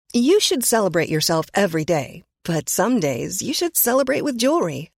You should celebrate yourself every day, but some days you should celebrate with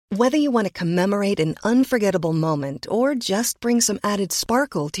jewelry. Whether you want to commemorate an unforgettable moment or just bring some added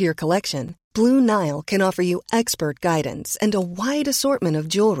sparkle to your collection, Blue Nile can offer you expert guidance and a wide assortment of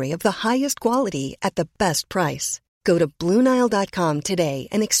jewelry of the highest quality at the best price. Go to BlueNile.com today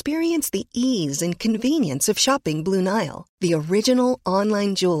and experience the ease and convenience of shopping Blue Nile, the original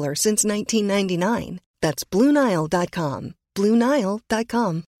online jeweler since 1999. That's BlueNile.com.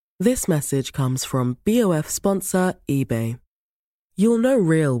 BlueNile.com. This message comes from BOF sponsor eBay. You'll know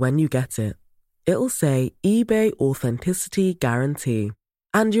real when you get it. It'll say eBay Authenticity Guarantee.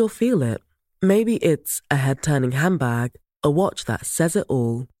 And you'll feel it. Maybe it's a head-turning handbag, a watch that says it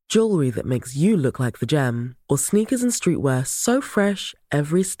all, jewelry that makes you look like the gem, or sneakers and streetwear so fresh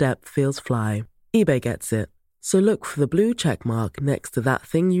every step feels fly. eBay gets it. So look for the blue check mark next to that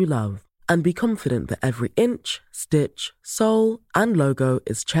thing you love. And be confident that every inch, stitch, sole, and logo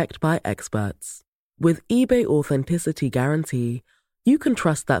is checked by experts. With eBay Authenticity Guarantee, you can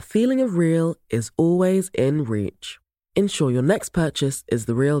trust that feeling of real is always in reach. Ensure your next purchase is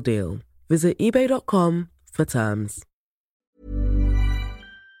the real deal. Visit ebay.com for terms.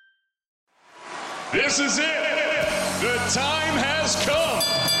 This is it. The time has come.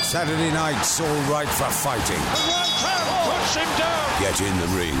 Saturday night's all right for fighting. Push him down. Get in the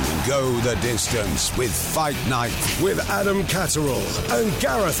ring and go the distance with Fight Night with Adam Catterall and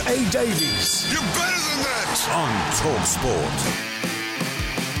Gareth A. Davies. You're better than that. On Talk Sport.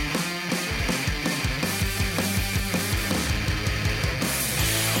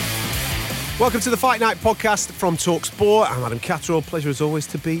 Welcome to the Fight Night podcast from TalkSport. I'm Adam Catterall. Pleasure as always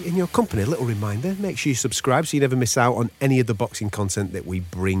to be in your company. A little reminder, make sure you subscribe so you never miss out on any of the boxing content that we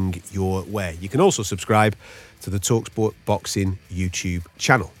bring your way. You can also subscribe to the TalkSport Boxing YouTube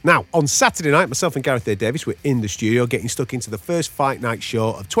channel. Now, on Saturday night, myself and Gareth A. Davies were in the studio getting stuck into the first Fight Night show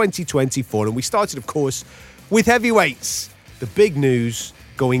of 2024. And we started, of course, with heavyweights. The big news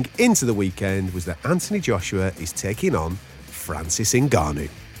going into the weekend was that Anthony Joshua is taking on Francis Ngannou.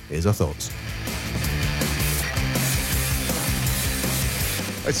 Here's our thoughts.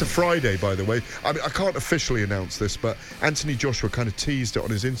 It's a Friday, by the way. I mean, I can't officially announce this, but Anthony Joshua kind of teased it on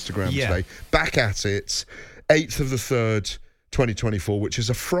his Instagram today. Back at it, 8th of the 3rd, 2024, which is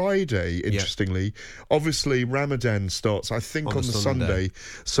a Friday, interestingly. Obviously, Ramadan starts, I think, on the Sunday.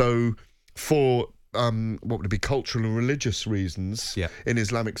 So for what would it be, cultural and religious reasons in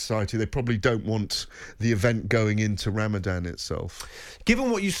Islamic society, they probably don't want the event going into Ramadan itself. Given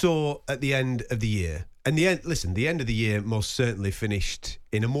what you saw at the end of the year, and the end of the year most certainly finished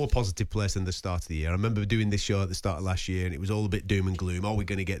in a more positive place than the start of the year. I remember doing this show at the start of last year, and it was all a bit doom and gloom. Are we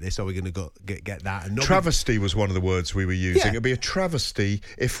going to get this? Are we going to get that? And travesty was one of the words we were using. It'd be a travesty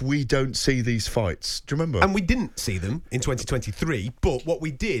if we don't see these fights. Do you remember? And we didn't see them in 2023, but what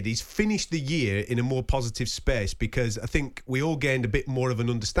we did is finish the year in a more positive space, because I think we all gained a bit more of an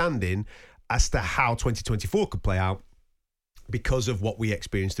understanding as to how 2024 could play out, because of what we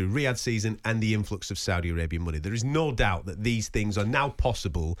experienced through Riyadh season and the influx of Saudi Arabian money. There is no doubt that these things are now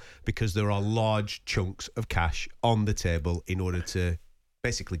possible because there are large chunks of cash on the table in order to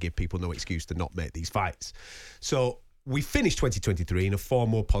basically give people no excuse to not make these fights. So we finished 2023 in a far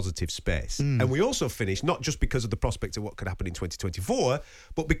more positive space. And we also finished not just because of the prospect of what could happen in 2024,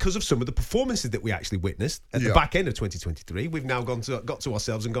 but because of some of the performances that we actually witnessed at the back end of 2023. We've now got to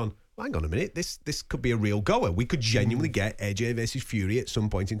ourselves and gone, well, hang on a minute, this could be a real goer. We could genuinely get AJ versus Fury at some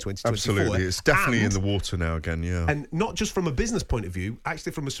point in 2024. Absolutely. It's definitely in the water now again, And not just from a business point of view,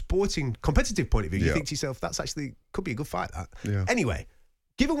 actually from a sporting, competitive point of view, you think to yourself, that's actually, could be a good fight, that. Anyway,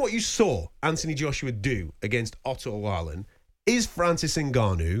 given what you saw Anthony Joshua do against Otto Wallin, is Francis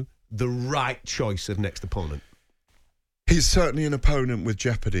Ngannou the right choice of next opponent? He's certainly an opponent with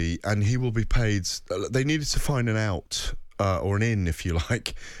jeopardy, and he will be paid. They needed to find an out, or an in, if you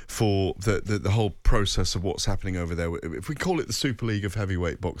like, for the whole process of what's happening over there. If we call it the Super League of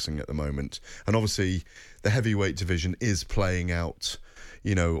heavyweight boxing at the moment, and obviously the heavyweight division is playing out,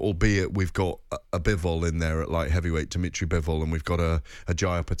 you know, albeit we've got a Bivol in there at light heavyweight, Dimitri Bivol, and we've got a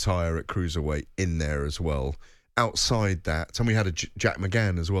Jaya Pataya at cruiserweight in there as well. Outside that, and we had a Jack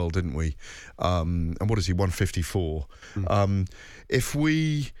McGann as well, didn't we? And what is he, 154? If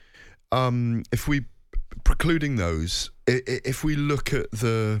we precluding those, if we look at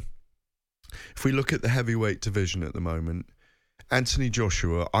the heavyweight division at the moment, Anthony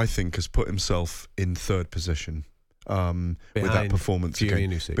Joshua, I think, has put himself in third position. With that performance Fury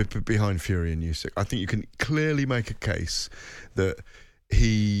again, behind Fury and Usyk. I think you can clearly make a case that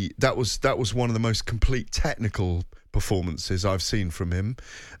that was one of the most complete technical performances I've seen from him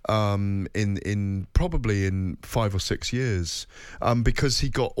in probably in 5 or 6 years, because he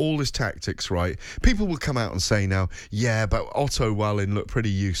got all his tactics right. People will come out and say now, yeah, but Otto Wallin looked pretty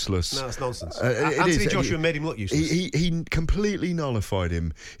useless. No, it's nonsense. Anthony Joshua made him look useless. He completely nullified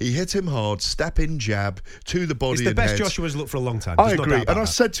him. He hit him hard, step in jab to the body. It's the and best head. Joshua's looked for a long time. I agree, and I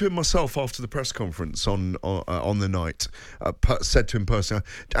said to him myself after the press conference on the night, said to him personally,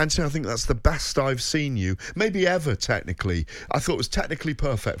 Anthony, I think that's the best I've seen you, maybe ever. Technically, I thought it was technically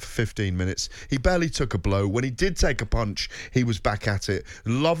perfect for 15 minutes. He barely took a blow. When he did take a punch, he was back at it.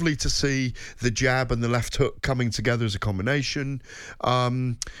 Lovely to see the jab and the left hook coming together as a combination.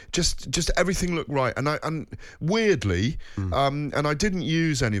 Just everything looked right. And weirdly, and I didn't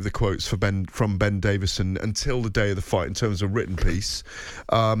use any of the quotes from Ben Davison until the day of the fight in terms of written piece.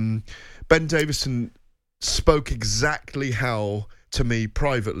 Ben Davison spoke exactly how, to me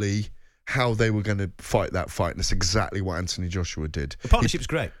privately, how they were going to fight that fight, and it's exactly what Anthony Joshua did. The partnership's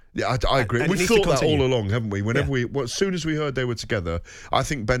great. Yeah, I agree. We've thought that all along, haven't we? Whenever as soon as we heard they were together, I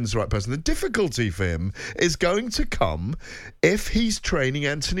think Ben's the right person. The difficulty for him is going to come if he's training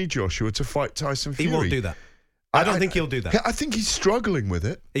Anthony Joshua to fight Tyson Fury. He won't do that. I don't think he'll do that. I think he's struggling with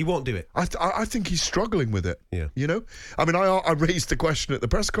it. He won't do it. I think he's struggling with it. Yeah. You know? I mean, I raised the question at the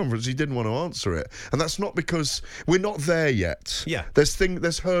press conference. He didn't want to answer it. And that's not because we're not there yet. Yeah.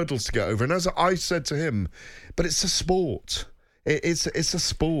 There's hurdles to get over. And as I said to him, but it's a sport. It's a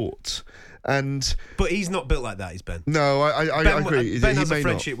sport. But he's not built like that, is Ben. No, I agree. Ben has a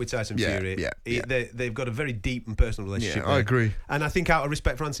friendship with Tyson Fury. Yeah. They've got a very deep and personal relationship. Yeah, I agree. And I think out of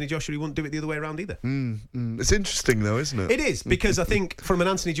respect for Anthony Joshua, he wouldn't do it the other way around either. It's interesting, though, isn't it? It is, because I think from an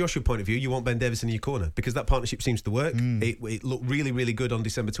Anthony Joshua point of view, you want Ben Davison in your corner, because that partnership seems to work. It looked really, really good on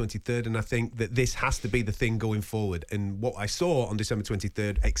December 23rd, and I think that this has to be the thing going forward. And what I saw on December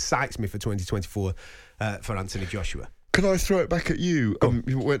 23rd excites me for 2024 for Anthony Joshua. Can I throw it back at you?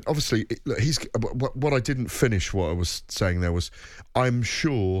 Obviously, what I didn't finish what I was saying there was, I'm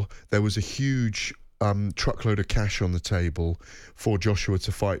sure there was a huge truckload of cash on the table for Joshua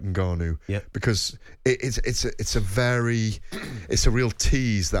to fight Ngannou. Yeah. Because it's a real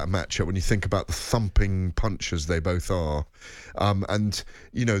tease, that matchup, when you think about the thumping punchers they both are, and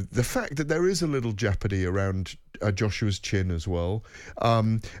you know the fact that there is a little jeopardy around Joshua's chin as well,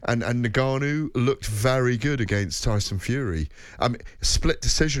 and Ngannou looked very good against Tyson Fury. Split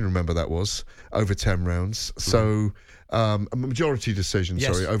decision, remember that was over 10 rounds. So. A majority decision,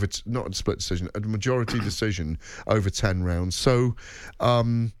 yes. Sorry, not a split decision, a majority decision over 10 rounds. So,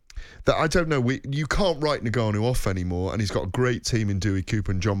 that I don't know. You can't write Ngannou off anymore, and he's got a great team in Dewey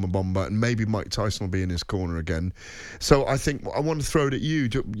Cooper and John Mbomba, and maybe Mike Tyson will be in his corner again. So I think I want to throw it at you,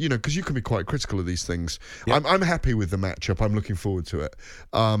 because you can be quite critical of these things. Yep. I'm happy with the matchup. I'm looking forward to it,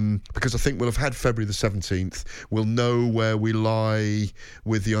 because I think we'll have had February the 17th. We'll know where we lie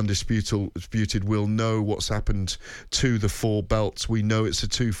with the undisputed. We'll know what's happened to the 4 belts. We know it's a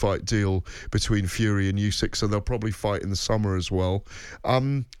 2-fight deal between Fury and Usyk, so they'll probably fight in the summer as well.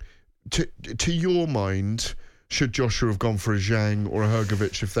 To your mind, should Joshua have gone for a Zhang or a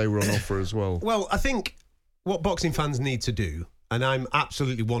Hrgovic if they were on offer as well? Well, I think what boxing fans need to do, and I'm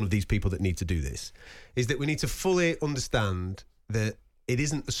absolutely one of these people that need to do this, is that we need to fully understand that it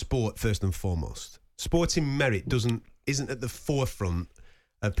isn't the sport first and foremost. Sporting merit isn't at the forefront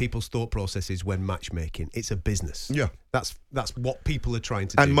of people's thought processes when matchmaking. It's a business. Yeah. That's what people are trying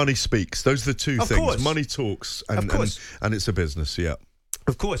to do. And money speaks. Those are the two things. Course. Money talks and it's a business, yeah.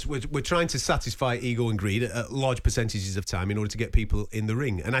 Of course, we're trying to satisfy ego and greed at large percentages of time in order to get people in the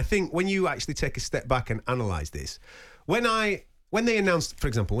ring. And I think when you actually take a step back and analyse this, when they announced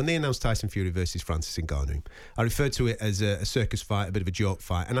Tyson Fury versus Francis Ngannou, I referred to it as a circus fight, a bit of a joke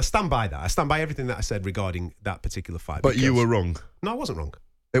fight, and I stand by that. I stand by everything that I said regarding that particular fight. But you were wrong. No, I wasn't wrong.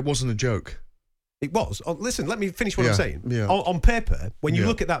 It wasn't a joke. It was. Listen, let me finish what I'm saying. Yeah. On paper, when you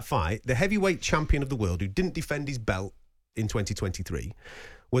look at that fight, the heavyweight champion of the world who didn't defend his belt in 2023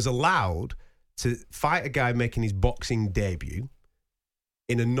 was allowed to fight a guy making his boxing debut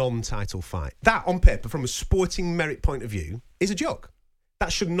in a non-title fight. That, on paper, from a sporting merit point of view, is a joke.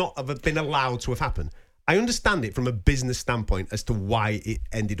 That should not have been allowed to have happened. I understand it from a business standpoint as to why it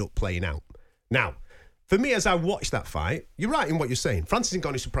ended up playing out. Now, for me, as I watched that fight, you're right in what you're saying. Francis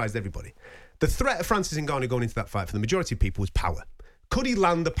Ngannou surprised everybody. The threat of Francis Ngannou going into that fight for the majority of people was power. Could he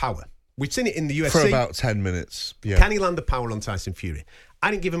land the power? We've seen it in the UFC. For about 10 minutes. Yeah. Can he land the power on Tyson Fury? I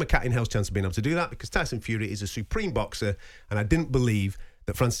didn't give him a cat in hell's chance of being able to do that because Tyson Fury is a supreme boxer and I didn't believe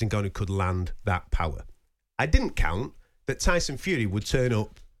that Francis Ngannou could land that power. I didn't count that Tyson Fury would turn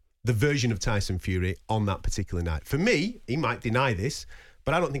up the version of Tyson Fury on that particular night. For me, he might deny this,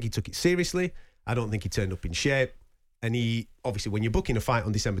 but I don't think he took it seriously. I don't think he turned up in shape. And he, obviously, when you're booking a fight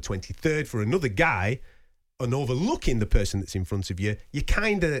on December 23rd for another guy and overlooking the person that's in front of you, you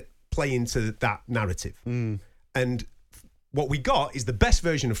kind of play into that narrative. And what we got is the best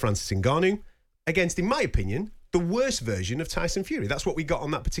version of Francis Ngannou against, in my opinion, the worst version of Tyson Fury. That's what we got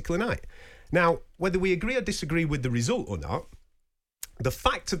on that particular night. Now, whether we agree or disagree with the result or not, the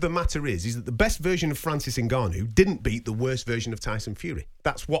fact of the matter is that the best version of Francis Ngannou didn't beat the worst version of Tyson Fury.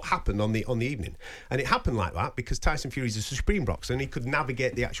 That's what happened on the evening. And it happened like that because Tyson Fury's a supreme boxer and he could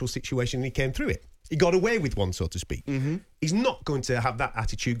navigate the actual situation and he came through it. He got away with one, so to speak. He's not going to have that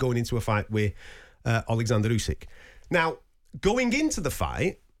attitude going into a fight with Alexander Usyk. Now, going into the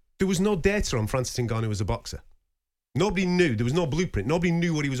fight, there was no data on Francis Ngannou as a boxer. Nobody knew. There was no blueprint. Nobody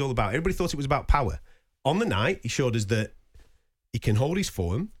knew what he was all about. Everybody thought it was about power. On the night, he showed us that he can hold his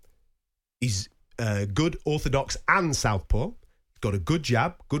form. He's good orthodox and southpaw. Got a good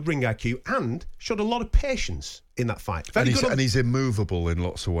jab, good ring IQ, and showed a lot of patience in that fight. And he's immovable in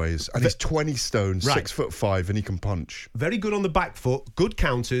lots of ways. And he's 20 stone, 6'5", and he can punch. Very good on the back foot, good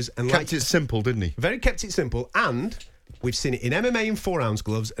counters. And kept it simple, didn't he? Very kept it simple. And we've seen it in MMA in 4-ounce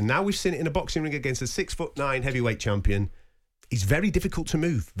gloves, and now we've seen it in a boxing ring against a 6'9" heavyweight champion. He's very difficult to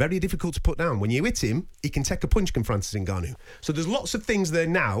move, very difficult to put down. When you hit him, he can take a punch, can Francis Ngannou. So there's lots of things there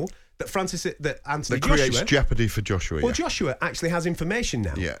now that Anthony Joshua creates jeopardy for Joshua. Well, Joshua actually has information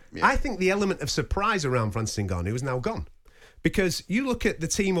now. Yeah. I think the element of surprise around Francis Ngannou is now gone. Because you look at the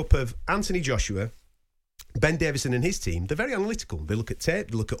team up of Anthony Joshua, Ben Davison and his team, they're very analytical. They look at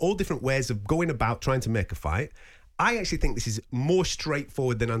tape, they look at all different ways of going about trying to make a fight. I actually think this is more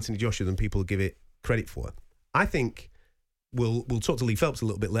straightforward than Anthony Joshua than people give it credit for. I think we'll talk to Lee Phelps a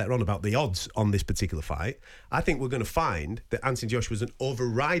little bit later on about the odds on this particular fight. I think we're going to find that Anthony Joshua's an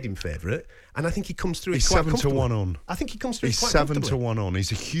overriding favourite, and I think he comes through. He's 7-1 on. I think he comes through. He's 7-1 on.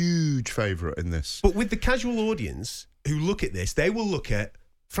 He's a huge favourite in this. But with the casual audience who look at this, they will look at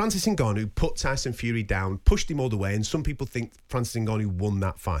Francis Ngannou put Tyson Fury down, pushed him all the way, and some people think Francis Ngannou won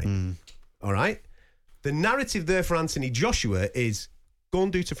that fight. All right? The narrative there for Anthony Joshua is go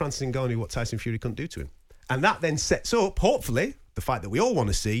and do to Francis Ngannou what Tyson Fury couldn't do to him. And that then sets up, hopefully, the fight that we all want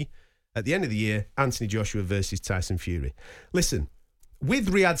to see at the end of the year, Anthony Joshua versus Tyson Fury. Listen,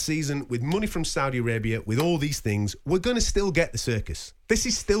 with Riyadh season, with money from Saudi Arabia, with all these things, we're going to still get the circus. This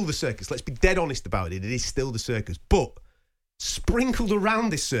is still the circus. Let's be dead honest about it. It is still the circus. But sprinkled around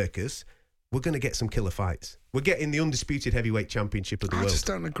this circus, we're going to get some killer fights. We're getting the undisputed heavyweight championship of the world. I just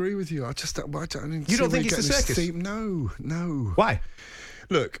don't agree with you. I don't You don't think it's a circus? No. Why?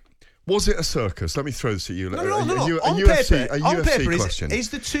 Look, was it a circus? Let me throw this at you. No. On UFC, UFC question. Is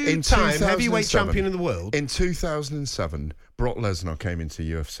the two-time heavyweight champion in the world? In 2007, Brock Lesnar came into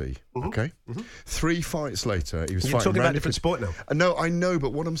UFC. Okay? 3 fights later, he was fighting. You're talking about a different sport now. No, I know,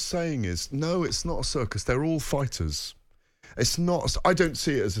 but what I'm saying is, no, it's not a circus. They're all fighters. It's not. I don't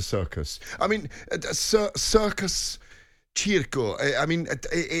see it as a circus. I mean, circus, circo. I mean,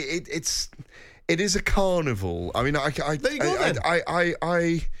 it is a carnival. I mean, there you go,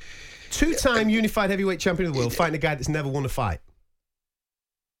 then. Two-time unified heavyweight champion of the world fighting a guy that's never won a fight.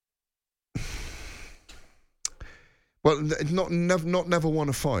 Well, never won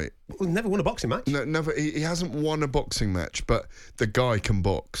a fight. Well, never won a boxing match. No, never. He hasn't won a boxing match, but the guy can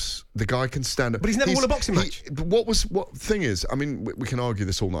box. The guy can stand up. But he's never won a boxing match. What thing is? I mean, we can argue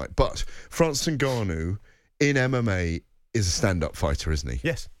this all night, but Francis Ngannou in MMA is a stand-up fighter, isn't he?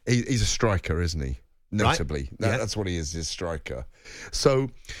 Yes. He's a striker, isn't he? Notably, right. That's what he is. He's a striker. So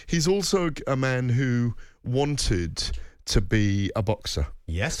he's also a man who wanted to be a boxer.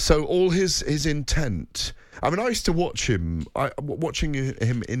 Yes. So all his intent. I mean, I used to watch him. Watching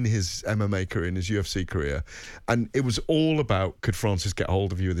him in his MMA career, in his UFC career, and it was all about could Francis get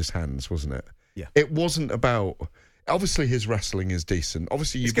hold of you with his hands, wasn't it? Yeah. It wasn't about. Obviously, his wrestling is decent.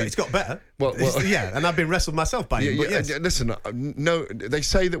 Obviously, it's got better. Well, yeah, and I've been wrestled myself by him. But yes. Listen, no, they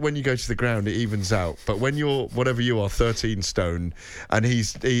say that when you go to the ground, it evens out. But when you're whatever you are, 13 stone, and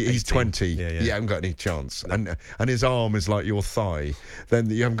he's 20, you haven't got any chance. No. And his arm is like your thigh, then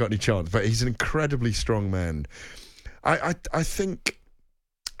you haven't got any chance. But he's an incredibly strong man. I think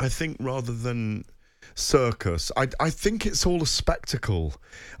rather than circus, I think it's all a spectacle.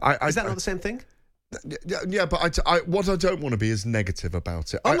 Is that not the same thing? Yeah, but what I don't want to be is negative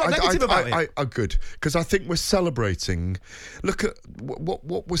about it. I'm not negative about it. Good, because I think we're celebrating. Look at what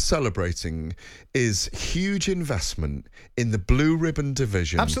we're celebrating is huge investment in the blue ribbon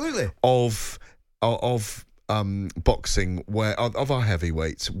division. Absolutely. Of boxing, where of our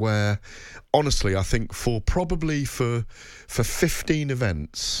heavyweights, where honestly I think for 15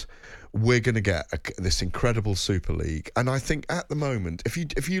 events. We're going to get this incredible Super League, and I think at the moment,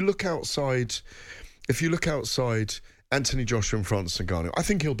 if you look outside if you look outside Anthony Joshua and Francis Ngannou, I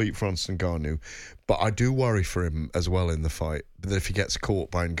think he'll beat Francis Ngannou, but I do worry for him as well in the fight. That if he gets caught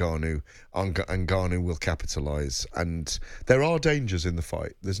by Ngannou, Ngannou will capitalise. And there are dangers in the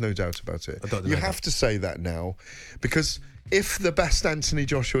fight. There's no doubt about it. You have to say that now, because if the best Anthony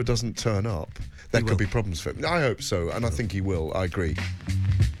Joshua doesn't turn up, there could be problems for him. I hope so, and I think he will. I agree.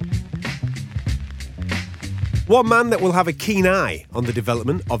 One man that will have a keen eye on the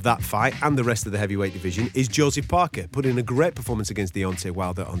development of that fight and the rest of the heavyweight division is Joseph Parker, put in a great performance against Deontay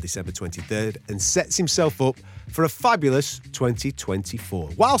Wilder on December 23rd and sets himself up for a fabulous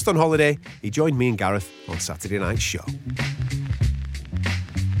 2024. Whilst on holiday, he joined me and Gareth on Saturday night's show.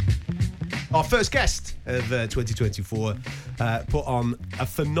 Our first guest of 2024 put on a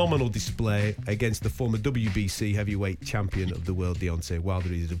phenomenal display against the former WBC heavyweight champion of the world, Deontay Wilder.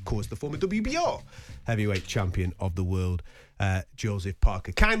 He is, of course, the former WBO heavyweight champion of the world, Joseph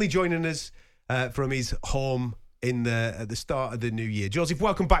Parker. Kindly joining us from his home at the start of the new year. Joseph,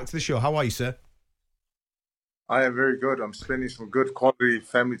 welcome back to the show. How are you, sir? I am very good. I'm spending some good quality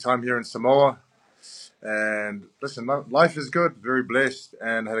family time here in Samoa. And listen, life is good, very blessed,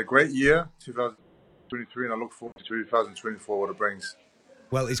 and had a great year, 2023, and I look forward to 2024, what it brings.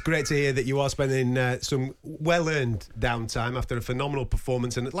 Well, it's great to hear that you are spending some well-earned downtime after a phenomenal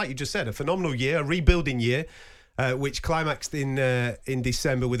performance, and like you just said, a phenomenal year, a rebuilding year, which climaxed in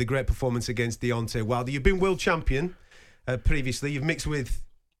December with a great performance against Deontay Wilder. You've been world champion previously. You've mixed with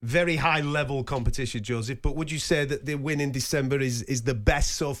very high-level competition, Joseph, but would you say that the win in December is the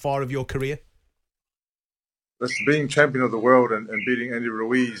best so far of your career? Listen, being champion of the world and beating Andy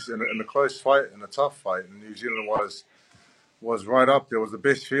Ruiz in a close fight and a tough fight in New Zealand was right up there. It was the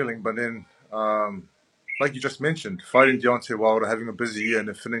best feeling. But then, like you just mentioned, fighting Deontay Wilder, having a busy year, and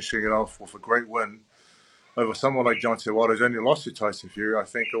then finishing it off with a great win over someone like Deontay Wilder who's only lost to Tyson Fury, I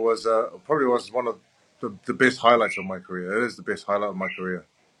think it was probably was one of the best highlights of my career. It is the best highlight of my career.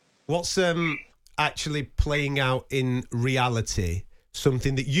 What's actually playing out in reality?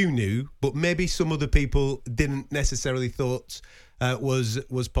 Something that you knew, but maybe some other people didn't necessarily thought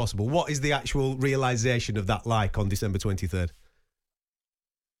was possible. What is the actual realisation of that like on December 23rd?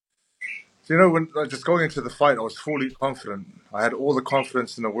 So, when just going into the fight, I was fully confident. I had all the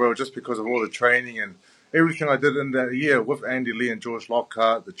confidence in the world just because of all the training and everything I did in that year with Andy Lee and George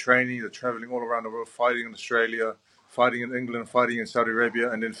Lockhart, the training, the travelling all around the world, fighting in Australia, fighting in England, fighting in Saudi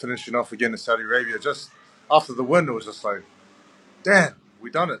Arabia, and then finishing off again in Saudi Arabia. Just after the win, it was just like, damn,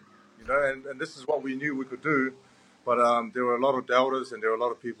 we done it, and this is what we knew we could do. But there were a lot of doubters, and there were a lot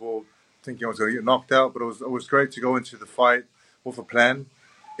of people thinking I was going to get knocked out. But it was great to go into the fight with a plan,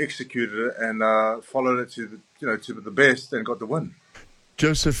 executed it, and followed it to the best, and got the win.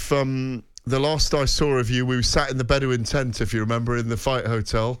 Joseph, the last I saw of you, we sat in the Bedouin tent, if you remember, in the fight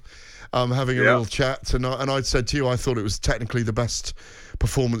hotel, having a little chat, and I'd said to you I thought it was technically the best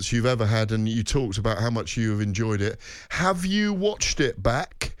performance you've ever had, and you talked about how much you have enjoyed it. Have you watched it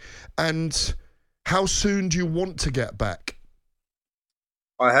back, and how soon do you want to get back?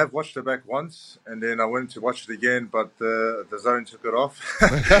 I have watched it back once, and then I went to watch it again, but the zone took it off.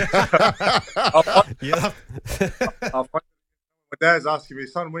 My dad's asking me,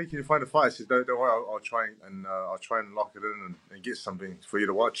 son, when can you find a fight? I said, don't worry, I'll try and lock it in and get something for you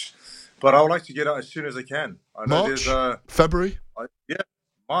to watch. But I would like to get out as soon as I can. I know March? February?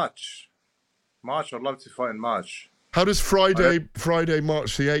 March. I'd love to fight in March. How does Friday,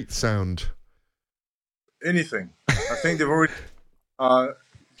 March the 8th sound? Anything. I think they've already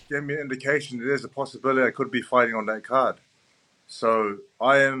given me an indication that there's a possibility I could be fighting on that card. So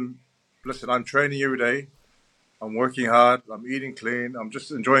I'm training every day. I'm working hard. I'm eating clean. I'm just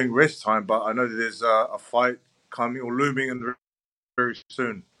enjoying rest time. But I know that there's a fight coming or looming in very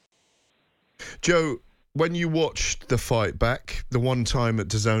soon. Joe, when you watched the fight back, the one time that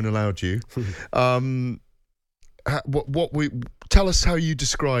DAZN allowed you, tell us how you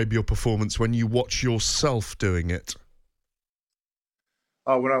describe your performance when you watch yourself doing it.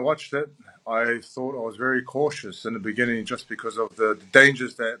 When I watched it, I thought I was very cautious in the beginning just because of the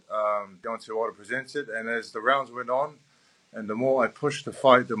dangers that Deontay Wilder presented. And as the rounds went on, and the more I pushed the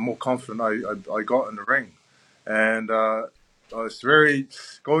fight, the more confident I got in the ring. And I was very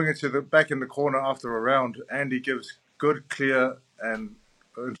going into the back in the corner after a round. Andy gives good, clear and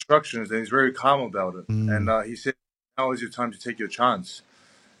instructions, and he's very calm about it. And he said, "Now is your time to take your chance."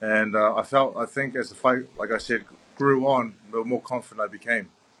 And I think as the fight, like I said, grew on, the more confident I became.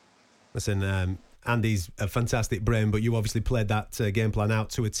 Listen, Andy's a fantastic brain, but you obviously played that game plan out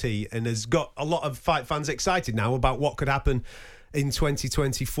to a T, and has got a lot of fight fans excited now about what could happen in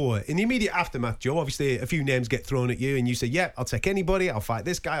 2024. In the immediate aftermath, Joe, obviously a few names get thrown at you and you say, yeah, I'll take anybody, I'll fight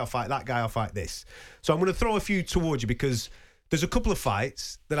this guy, I'll fight that guy, I'll fight this. So I'm going to throw a few towards you because there's a couple of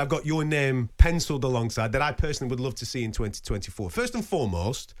fights that I've got your name penciled alongside that I personally would love to see in 2024. First and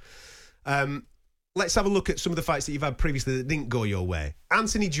foremost, let's have a look at some of the fights that you've had previously that didn't go your way.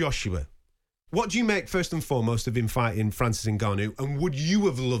 Anthony Joshua. What do you make, first and foremost, of him fighting Francis Ngannou? And would you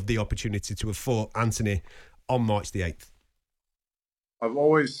have loved the opportunity to have fought Anthony on March the 8th? I've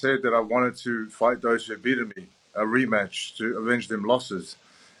always said that I wanted to fight those who had beaten me, a rematch to avenge them losses.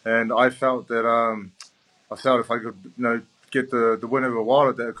 And I felt that if I could get the win over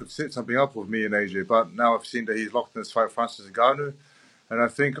Wilder, that it could set something up with me and AJ. But now I've seen that he's locked in this fight with Francis Ngannou. And I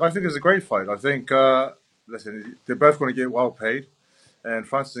think it's a great fight. I think, listen, they're both going to get well paid. And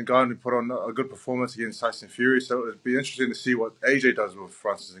Francis Ngannou put on a good performance against Tyson Fury, so it'd be interesting to see what AJ does with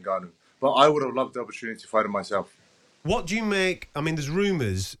Francis Ngannou. But I would have loved the opportunity to fight him myself. What do you make? I mean, there's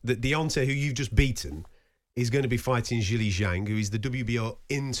rumours that Deontay, who you've just beaten, is going to be fighting Zhili Zhang, who is the WBO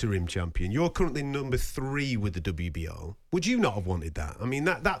interim champion. You're currently number 3 with the WBO. Would you not have wanted that? I mean,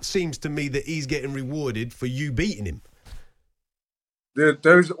 that seems to me that he's getting rewarded for you beating him.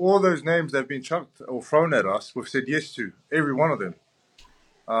 All those names that have been chucked or thrown at us, we've said yes to, every one of them.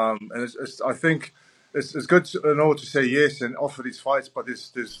 And I think it's good in order to say yes and offer these fights, but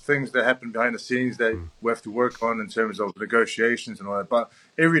there's things that happen behind the scenes that we have to work on in terms of negotiations and all that. But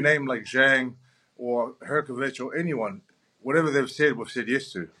every name like Zhang or Herkovich or anyone, whatever they've said, we've said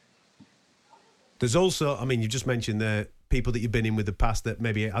yes to. There's also, I mean, you just mentioned the people that you've been in with the past that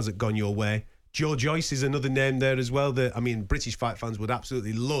maybe it hasn't gone your way. Joe Joyce is another name there as well. That, I mean, British fight fans would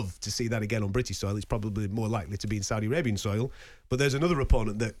absolutely love to see that again on British soil. It's probably more likely to be in Saudi Arabian soil. But there's another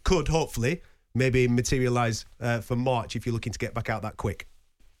opponent that could, hopefully, maybe materialise for March if you're looking to get back out that quick.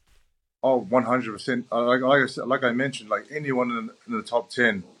 Oh, 100%. Like I mentioned, like anyone in the top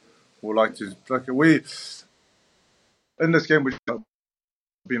 10 would like to. In this game, we'd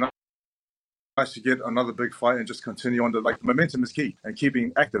be nice to get another big fight and just continue on. The momentum is key, and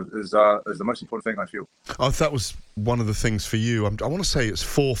keeping active is the most important thing, I feel. Oh, that was one of the things for you. I want to say it's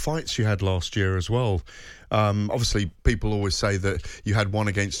 4 fights you had last year as well. Obviously, people always say that you had one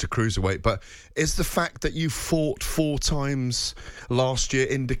against a cruiserweight, but is the fact that you fought 4 times last year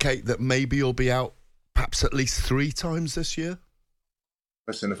indicate that maybe you'll be out perhaps at least 3 times this year?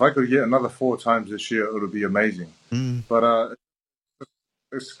 Listen, if I could get another 4 times this year, it would be amazing. But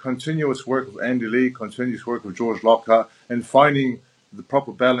it's continuous work with Andy Lee, continuous work with George Lockhart, and finding the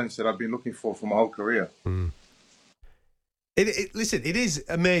proper balance that I've been looking for my whole career. Listen, it is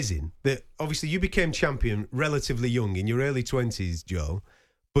amazing that obviously you became champion relatively young in your early 20s, Joe,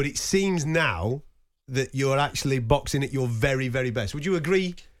 but it seems now that you're actually boxing at your very, very best. Would you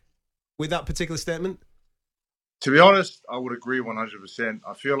agree with that particular statement? To be honest, I would agree 100%.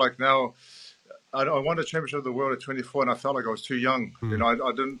 I feel like now I won the championship of the world at 24, and I felt like I was too young. You know, I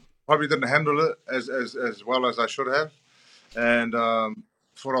probably didn't handle it as well as I should have, and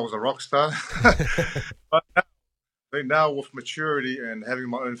thought I was a rock star. But I think now with maturity and having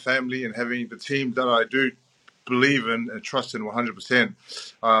my own family and having the team that I do believe in and trust in 100%,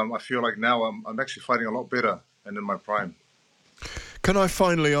 I feel like now I'm actually fighting a lot better and in my prime. Can I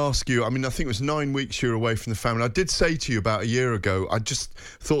finally ask you, I mean, I think it was 9 weeks you were away from the family. I did say to you about a year ago, I just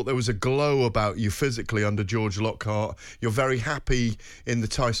thought there was a glow about you physically under George Lockhart. You're very happy in the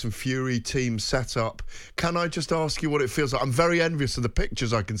Tyson Fury team setup. Can I just ask you what it feels like? I'm very envious of the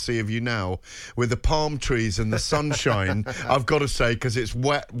pictures I can see of you now with the palm trees and the sunshine, I've got to say, because it's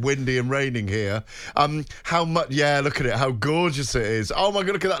wet, windy and raining here. How much, yeah, look at it, how gorgeous it is. Oh my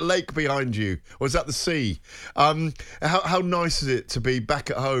God, look at that lake behind you. Or is that the sea? How nice is it to be back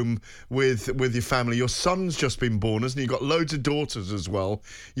at home with your family? Your son's just been born, hasn't he? You've got loads of daughters as well.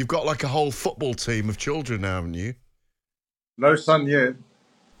 You've got like a whole football team of children now, haven't you? No son yet.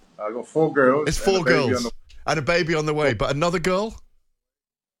 I've got 4 girls. It's 4 girls and a baby on the way. But another girl?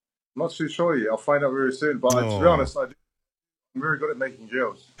 I'm not too sure yet. I'll find out very soon. But to be honest, I'm very good at making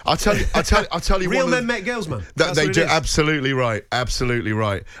girls. I'll tell you. Real men make girls, man. They do. Absolutely right. Absolutely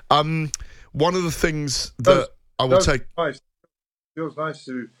right. One of the things that I will take. Nice. Feels nice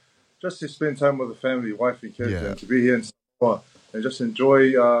to spend time with the family, wife and kids, and to be here in Samoa and just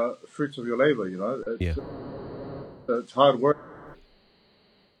enjoy fruits of your labour. You know, it's hard work.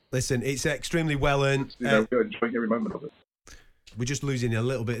 Listen, it's extremely well earned. We're enjoying every moment of it. We're just losing a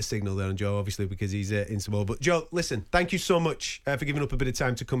little bit of signal there on Joe, obviously, because he's in Samoa. But Joe, listen, thank you so much for giving up a bit of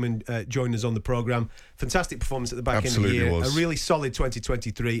time to come and join us on the programme. Fantastic performance at the back end of the year. Was. A really solid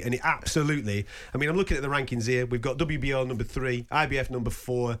 2023. And it absolutely, I mean, I'm looking at the rankings here. We've got WBO number 3, IBF number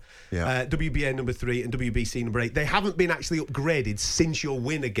 4, WBA number 3 and WBC number 8. They haven't been actually upgraded since your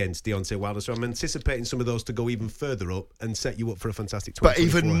win against Deontay Wilder. So I'm anticipating some of those to go even further up and set you up for a fantastic 2024. But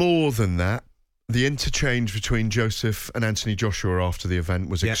even more than that, the interchange between Joseph and Anthony Joshua after the event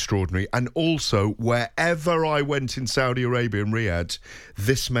was extraordinary. And also, wherever I went in Saudi Arabia and Riyadh,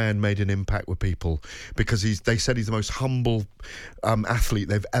 this man made an impact with people because they said he's the most humble athlete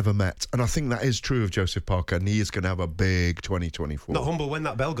they've ever met. And I think that is true of Joseph Parker, and he is going to have a big 2024. Not humble when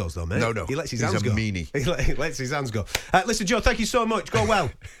that bell goes, though, mate. No. He lets his hands go. He's a meanie. He lets his hands go. Listen, Joe, thank you so much. Go well.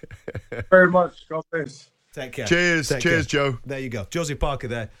 Very much. God bless. Take care. Cheers, Joe. There you go. Joseph Parker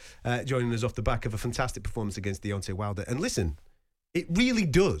there, joining us off the back of a fantastic performance against Deontay Wilder. And listen, it really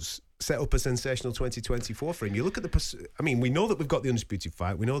does set up a sensational 2024 for him. You look at we know that we've got the undisputed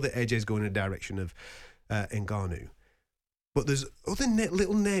fight. We know that AJ's going in a direction of Ngannou. But there's other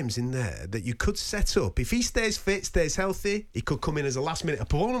little names in there that you could set up. If he stays fit, stays healthy, he could come in as a last-minute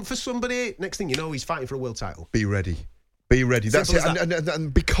opponent for somebody. Next thing you know, he's fighting for a world title. Be ready. That's it.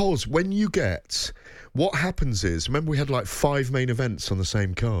 And because when you get... What happens is, remember we had like 5 main events on the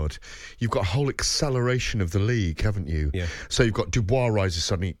same card. You've got a whole acceleration of the league, haven't you? Yeah. So you've got Dubois rises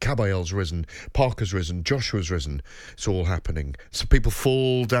suddenly, Caballe's risen, Parker's risen, Joshua's risen. It's all happening. So people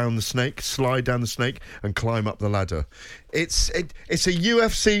fall down the snake, slide down the snake, and climb up the ladder. It's a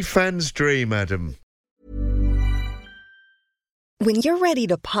UFC fan's dream, Adam. When you're ready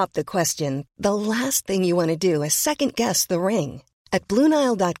to pop the question, the last thing you want to do is second-guess the ring. At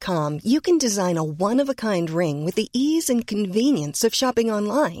BlueNile.com, you can design a one-of-a-kind ring with the ease and convenience of shopping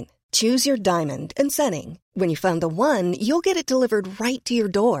online. Choose your diamond and setting. When you find the one, you'll get it delivered right to your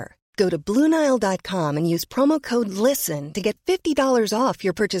door. Go to BlueNile.com and use promo code LISTEN to get $50 off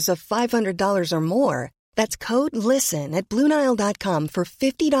your purchase of $500 or more. That's code LISTEN at BlueNile.com for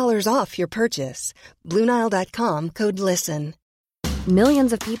 $50 off your purchase. BlueNile.com, code LISTEN.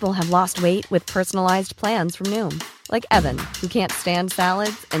 Millions of people have lost weight with personalized plans from Noom. Like Evan, who can't stand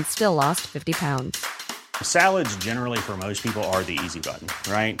salads and still lost 50 pounds. Salads generally for most people are the easy button,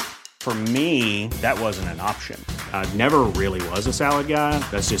 right? For me, that wasn't an option. I never really was a salad guy.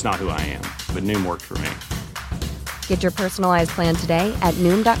 That's just not who I am. But Noom worked for me. Get your personalized plan today at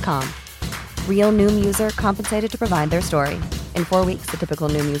Noom.com. Real Noom user compensated to provide their story. In 4 weeks, the typical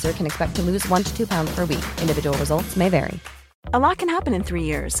Noom user can expect to lose 1 to 2 pounds per week. Individual results may vary. A lot can happen in 3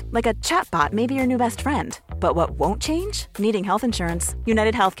 years, like a chatbot may be your new best friend. But what won't change? Needing health insurance.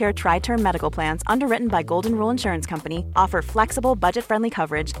 United Healthcare Tri-Term Medical Plans, underwritten by Golden Rule Insurance Company, offer flexible, budget-friendly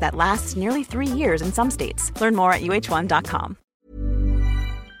coverage that lasts nearly 3 years in some states. Learn more at uh1.com.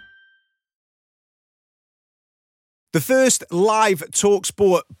 The first live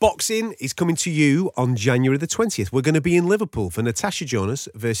TalkSport boxing is coming to you on January the 20th. We're going to be in Liverpool for Natasha Jonas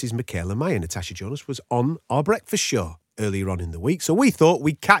versus Michaela Mayer. Natasha Jonas was on our breakfast show earlier on in the week, so we thought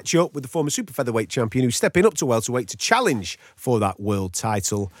we'd catch up with the former super featherweight champion who's stepping up to welterweight to challenge for that world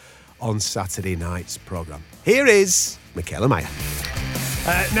title on Saturday night's programme. Here is Michaela Mayer.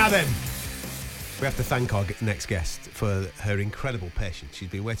 Now then, we have to thank our next guest for her incredible patience. She's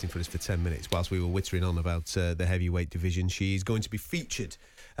been waiting for us for 10 minutes whilst we were whittering on about the heavyweight division. She's going to be featured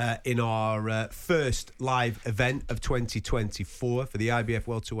in our first live event of 2024 for the IBF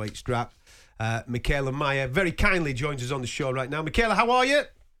welterweight strap. Michaela Mayer very kindly joins us on the show right now. Michaela, how are you?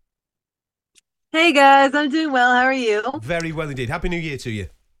 Hey guys, I'm doing well. How are you? Very well indeed. Happy New Year to you.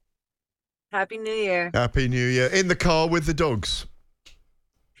 Happy New Year. Happy New Year. In the car with the dogs.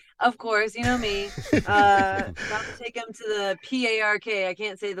 Of course, you know me. About to take him to the PARK. I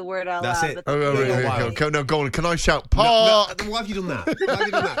can't say the word out That's loud. it. No, go on. Can I shout park? No, why have you done that? Why have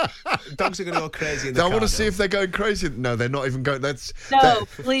you done that? Dogs are going to go crazy in the I car. want to see if they're going crazy. No, they're not even going.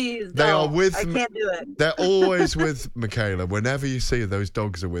 Please. They are with. I can't do it. They're always with Michaela. Whenever you see her, those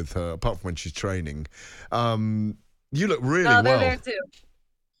dogs are with her. Apart from when she's training. You look really well. They're there too.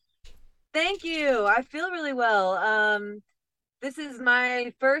 Thank you. I feel really well. This is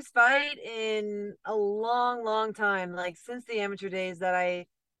my first fight in a long, long time. Like since the amateur days that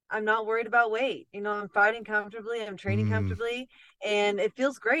I'm not worried about weight. You know, I'm fighting comfortably, I'm training comfortably, and it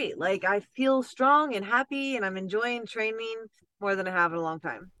feels great. Like I feel strong and happy, and I'm enjoying training more than I have in a long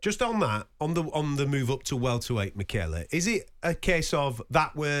time. Just on that, on the move up to welterweight, Michaela, is it a case of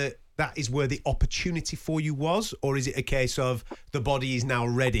that is where the opportunity for you was, or is it a case of the body is now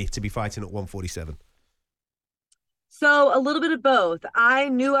ready to be fighting at 147? So a little bit of both. I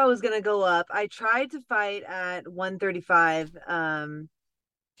knew I was going to go up. I tried to fight at 135.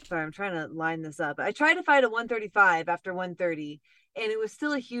 Sorry, I'm trying to line this up. I tried to fight at 135 after 130, and it was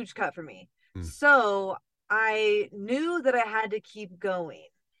still a huge cut for me. So I knew that I had to keep going.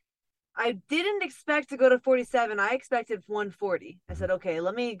 I didn't expect to go to 47. I expected 140. I said, okay,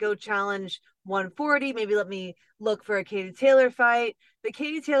 let me go challenge 140. Maybe let me look for a Katie Taylor fight. But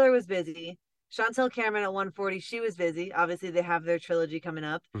Katie Taylor was busy. Chantel Cameron at 140, she was busy. Obviously, they have their trilogy coming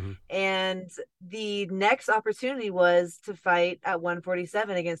up. And the next opportunity was to fight at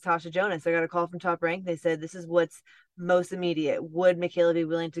 147 against Tasha Jonas. I got a call from Top Rank. They said, this is what's most immediate. Would Michaela be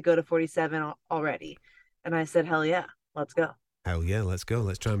willing to go to 47 already? And I said, hell yeah, let's go. Hell yeah, let's go.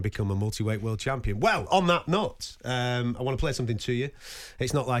 Let's try and become a multi-weight world champion. Well, on that note, I want to play something to you.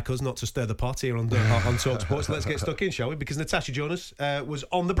 It's not like us not to stir the pot here on Talk Sports. Let's get stuck in, shall we? Because Natasha Jonas was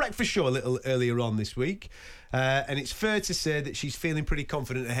on The Breakfast Show a little earlier on this week. And it's fair to say that she's feeling pretty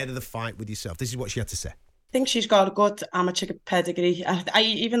confident ahead of the fight with yourself. This is what she had to say. I think she's got a good amateur pedigree. I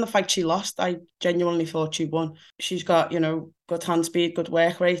even the fight she lost, I genuinely thought she won. She's got, good hand speed, good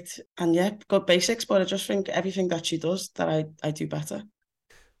work rate, and good basics. But I just think everything that she does, that I do better.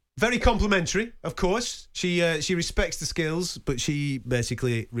 Very complimentary, of course. She respects the skills, but she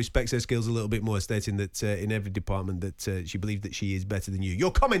basically respects her skills a little bit more, stating that in every department that she believes that she is better than you.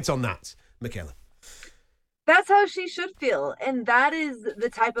 Your comment on that, Michaela? That's how she should feel. And that is the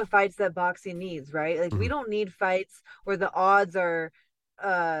type of fights that boxing needs, right? Like, we don't need fights where the odds are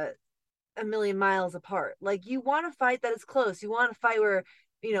a million miles apart. Like, you want a fight that is close. You want a fight where,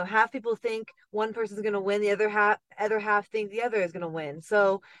 half people think one person's going to win, the other half think the other is going to win.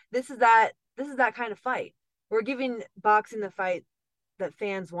 So this is that kind of fight. We're giving boxing the fight that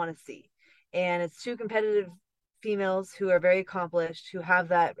fans want to see. And it's two competitive females who are very accomplished, who have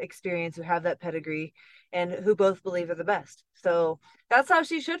that experience, who have that pedigree, and who both believe they're the best. So that's how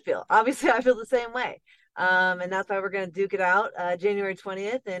she should feel. Obviously, I feel the same way. And that's why we're going to duke it out January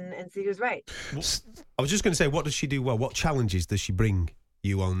 20th and see who's right. I was just going to say, what does she do well? What challenges does she bring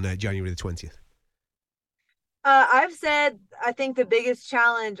you on January the 20th? I've said, I think the biggest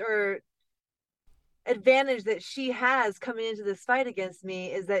challenge or advantage that she has coming into this fight against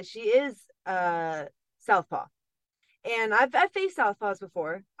me is that she is southpaw. And I've faced southpaws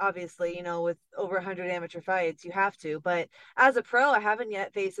before, obviously, with over 100 amateur fights, you have to. But as a pro, I haven't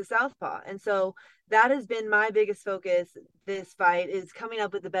yet faced a southpaw. And so that has been my biggest focus this fight, is coming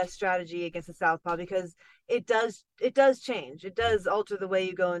up with the best strategy against a southpaw, because it does change. It does alter the way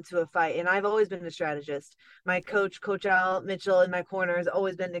you go into a fight. And I've always been a strategist. My coach Al Mitchell in my corner has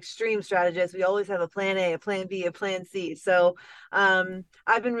always been an extreme strategist. We always have a plan A, a plan B, a plan C. So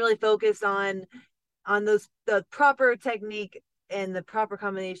I've been really focused on the proper technique and the proper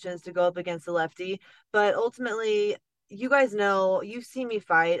combinations to go up against the lefty. But ultimately, you guys know, you've seen me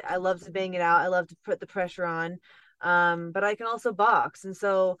fight. I love to bang it out. I love to put the pressure on. But I can also box. And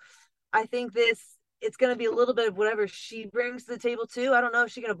so I think it's going to be a little bit of whatever she brings to the table too. I don't know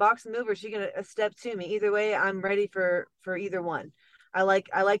if she's going to box and move or she's going to step to me. Either way, I'm ready for either one. I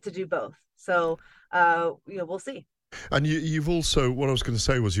like to do both. So, we'll see. And you've also, what I was going to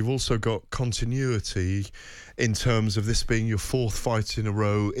say was, you've also got continuity in terms of this being your fourth fight in a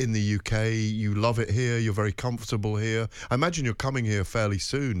row in the UK. You love it here. You're very comfortable here. I imagine you're coming here fairly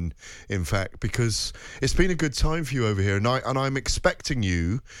soon, in fact, because it's been a good time for you over here. And I'm expecting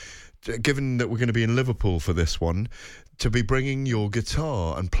you, given that we're going to be in Liverpool for this one, to be bringing your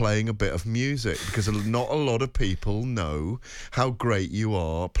guitar and playing a bit of music, because not a lot of people know how great you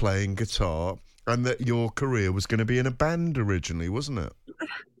are playing guitar, and that your career was going to be in a band originally, wasn't it?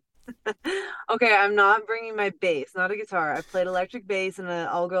 Okay, I'm not bringing my bass, not a guitar. I played electric bass in an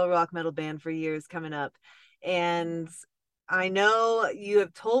all-girl rock metal band for years coming up. And I know you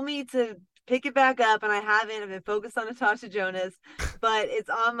have told me to pick it back up, and I haven't. I've been focused on Natasha Jonas, but it's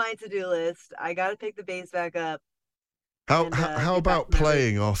on my to-do list. I got to pick the bass back up. How about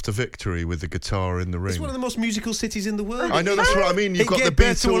playing after victory with the guitar in the ring? It's one of the most musical cities in the world. I know, that's what I mean. You've got the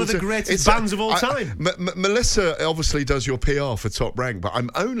Beatles. To one of the greatest bands of all time. Melissa obviously does your PR for Top Rank, but I'm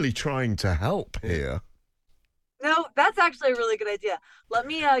only trying to help here. No, that's actually a really good idea. Let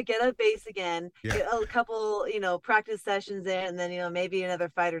me get a bass again, get a couple, practice sessions in, and then, maybe another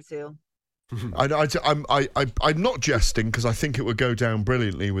fight or two. I'm not jesting because I think it would go down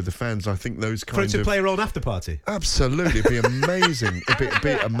brilliantly with the fans. I think those For it kind to of play her own after party. Absolutely, it'd be amazing. It'd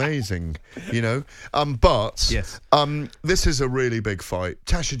be amazing, you know. But yes, this is a really big fight.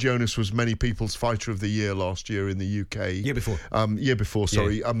 Tasha Jonas was many people's fighter of the year last year in the UK. Year before.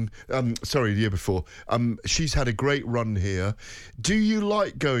 Sorry. The year before. She's had a great run here. Do you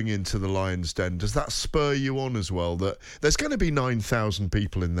like going into the Lion's Den? Does that spur you on as well? That there's going to be 9,000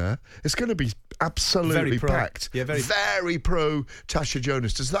 people in there. It's going to be absolutely packed. Yeah, very pro Tasha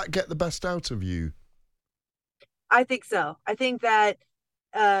Jonas. Does that get the best out of you? I think so. I think that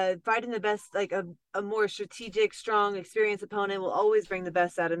fighting the best, like a more strategic, strong, experienced opponent will always bring the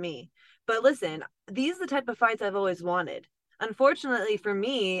best out of me. But listen, these are the type of fights I've always wanted. Unfortunately for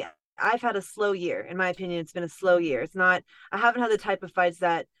me, I've had a slow year. In my opinion, it's been a slow year. I haven't had the type of fights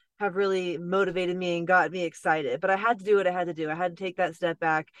that have really motivated me and got me excited, but I had to do what I had to do. I had to take that step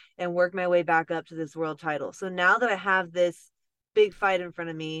back and work my way back up to this world title. So now that I have this big fight in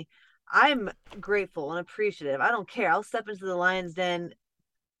front of me, I'm grateful and appreciative. I don't care. I'll step into the Lion's Den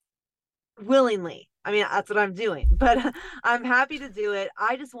willingly. I mean, that's what I'm doing, but I'm happy to do it.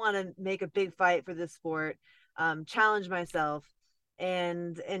 I just want to make a big fight for this sport, challenge myself,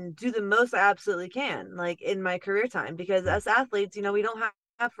 and do the most I absolutely can, like in my career time, because us athletes, we don't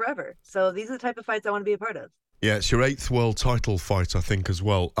have forever. So these are the type of fights I want to be a part of. Yeah, it's your 8th world title fight, I think, as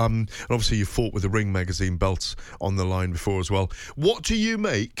well. And obviously you fought with the Ring Magazine belts on the line before as well. What do you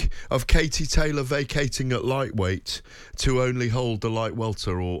make of Katie Taylor vacating at lightweight to only hold the light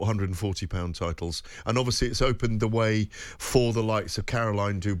welter or 140-pound titles? And obviously it's opened the way for the likes of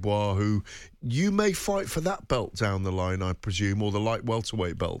Caroline Dubois, who you may fight for that belt down the line, I presume, or the light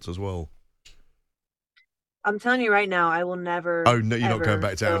welterweight belt as well. I'm telling you right now, I will never. Oh, no, you're not going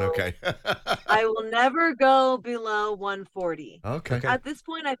back down, okay. I will never go below 140. Okay. At this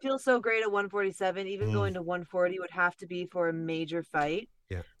point, I feel so great at 147. Even going to 140 would have to be for a major fight.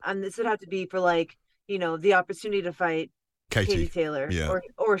 Yeah. And this would have to be for, the opportunity to fight Katie Taylor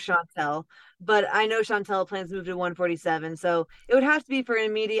or Chantel. But I know Chantel plans to move to 147. So it would have to be for an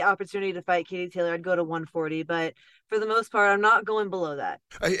immediate opportunity to fight Katie Taylor. I'd go to 140. But for the most part, I'm not going below that.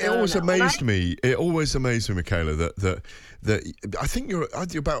 It always amazed me. It always amazed me, Michaela, that I think you're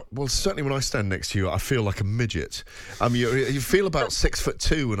about, well, certainly when I stand next to you, I feel like a midget. You feel about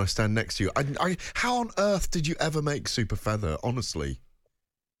 6'2" when I stand next to you. How on earth did you ever make super feather, honestly?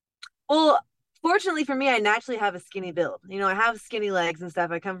 Well, fortunately for me, I naturally have a skinny build. I have skinny legs and stuff.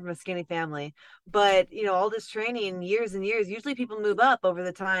 I come from a skinny family. But, all this training, years and years, usually people move up over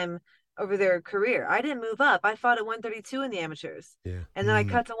their career. I didn't move up. I fought at 132 in the amateurs. Yeah. And then I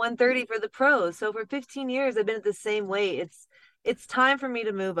cut to 130 for the pros. So for 15 years, I've been at the same weight. It's time for me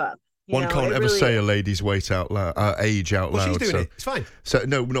to move up. One can't ever say a lady's weight out loud, age out loud. She's doing it. It's fine. So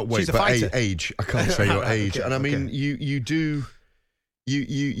no, not weight, but age. I can't say your age. Okay, and I mean, you do.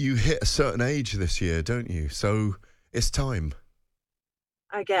 You hit a certain age this year, don't you? So it's time.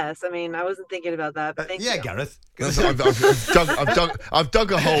 I guess. I mean, I wasn't thinking about that, but thank you. Gareth. I've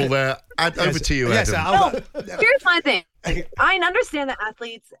dug a hole there. Over to you, Adam. Here's my thing. I understand that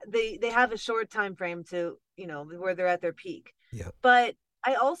athletes, they have a short time frame to, where they're at their peak. Yeah. But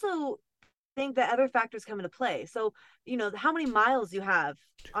I also think that other factors come into play. So, how many miles you have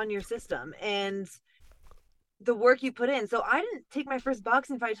on your system and the work you put in. So I didn't take my first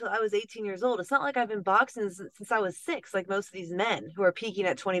boxing fight till I was 18 years old. It's not like I've been boxing since I was 6, like most of these men who are peaking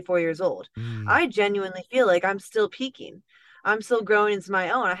at 24 years old. I genuinely feel like I'm still peaking. I'm still growing into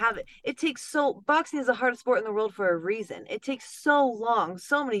my own. Boxing is the hardest sport in the world for a reason. It takes so long,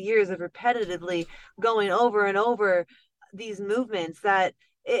 so many years of repetitively going over and over these movements that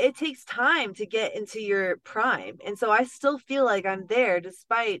it takes time to get into your prime. And so I still feel like I'm there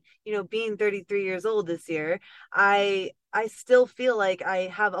despite, being 33 years old this year. I still feel like I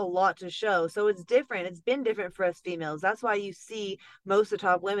have a lot to show. So it's different. It's been different for us females. That's why you see most of the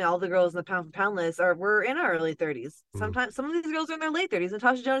top women, all the girls in the pound for pound list we're in our early 30s. Sometimes some of these girls are in their late 30s.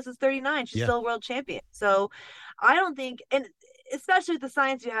 Natasha Jonas is 39. She's still a world champion. So I don't think, and especially with the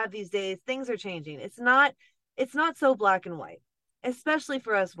science you have these days, things are changing. It's not so black and white, especially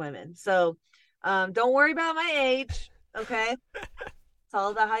for us women. So don't worry about my age, okay? It's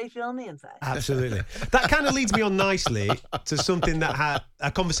all about how you feel on the inside. Absolutely. That kind of leads me on nicely to something that had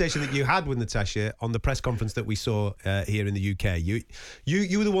a conversation that you had with Natasha on the press conference that we saw here in the UK.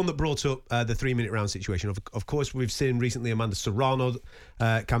 You were the one that brought up the 3-minute round situation. Of course, we've seen recently Amanda Serrano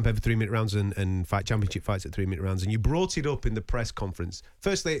campaign for 3-minute rounds and fight championship fights at 3-minute rounds. And you brought it up in the press conference.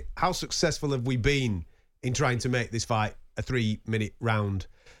 Firstly, how successful have we been in trying to make this fight a 3-minute round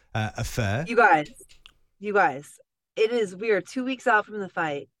affair? You guys, we are 2 weeks out from the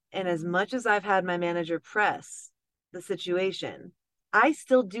fight, And as much as I've had my manager press the situation, I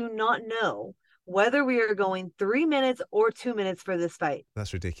still do not know whether we are going 3 minutes or 2 minutes for this fight.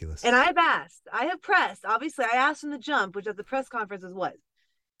 That's ridiculous. And I have pressed. Obviously, I asked from the jump, which at the press conference is what,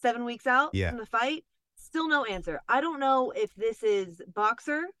 7 weeks out from the fight? Still no answer. I don't know if this is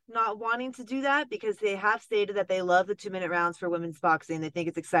Boxer not wanting to do that because they have stated that they love the 2-minute rounds for women's boxing. They think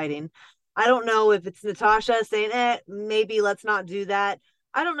it's exciting. I don't know if it's Natasha saying, maybe let's not do that.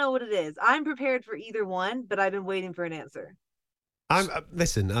 I don't know what it is. I'm prepared for either one, but I've been waiting for an answer. I'm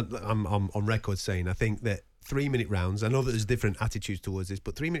on record saying I think that 3-minute rounds, I know that there's different attitudes towards this,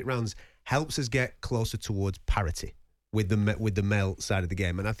 but 3-minute rounds helps us get closer towards parity with the male side of the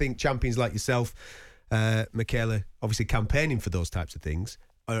game. And I think champions like yourself, Michaela, obviously campaigning for those types of things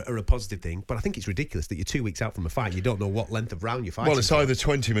are a positive thing, but I think it's ridiculous that you're 2 weeks out from a fight, you don't know what length of round you're fighting. Well, it's either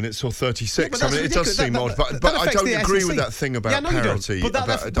 20 minutes or 36. Yeah, I mean, it does seem odd, but I don't agree with that thing about parity. But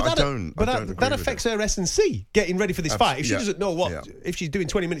that affects her S&C getting ready for this fight. If she doesn't know if she's doing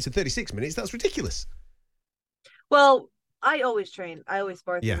 20 minutes and 36 minutes, that's ridiculous. Well, I always train. I always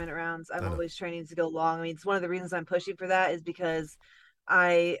spar 3-minute rounds. I'm always training to go long. I mean, it's one of the reasons I'm pushing for that is because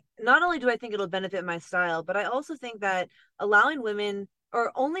not only do I think it'll benefit my style, but I also think that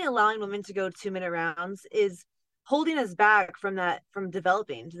only allowing women to go 2-minute rounds is holding us back from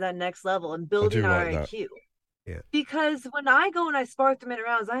developing to that next level and building our IQ. Yeah. Because when I go and I spar 3-minute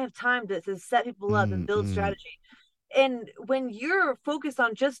rounds, I have time to set people up and build strategy. And when you're focused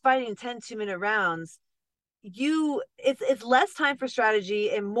on just fighting 10 2-minute rounds, it's less time for strategy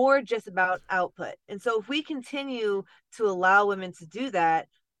and more just about output. And so if we continue to allow women to do that,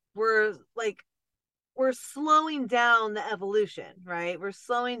 we're slowing down the evolution, right? We're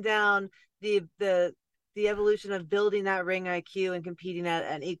slowing down the evolution of building that ring IQ and competing at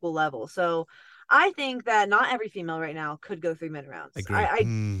an equal level. So I think that not every female right now could go 3-minute rounds. I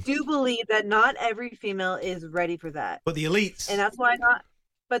do believe that not every female is ready for that. But the elites. And that's why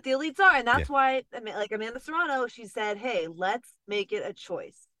but the elites are. And that's why, like Amanda Serrano, she said, hey, let's make it a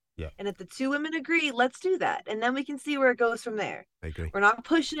choice. Yeah. And if the two women agree, let's do that. And then we can see where it goes from there. I agree. We're not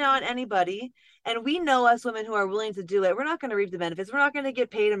pushing it on anybody. And we know us women who are willing to do it, we're not going to reap the benefits. We're not going to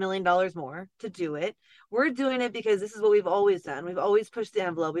get paid $1 million more to do it. We're doing it because this is what we've always done. We've always pushed the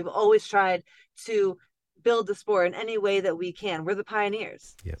envelope. We've always tried to build the sport in any way that we can. We're the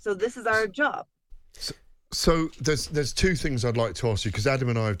pioneers. Yeah. So this is our job. So there's two things I'd like to ask you, because Adam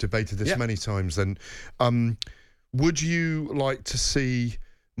and I have debated this many times. Then, would you like to see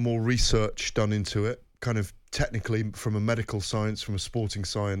more research done into it, kind of technically from a medical science, from a sporting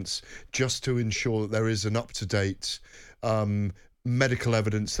science, just to ensure that there is an up-to-date medical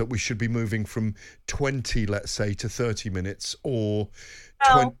evidence that we should be moving from 20, let's say, to 30 minutes, or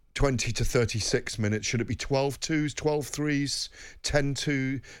 20 to 36 minutes? Should it be 12 twos, 12 threes, 10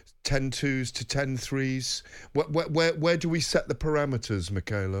 twos to 10 threes? Where do we set the parameters,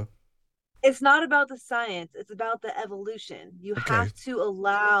 Michaela? It's not about the science. It's about the evolution. You have to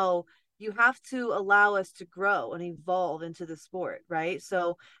allow us to grow and evolve into the sport, right?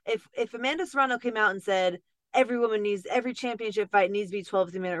 So if Amanda Serrano came out and said every championship fight needs to be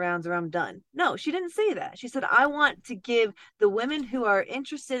 12 3-minute rounds or I'm done. No, she didn't say that. She said, I want to give the women who are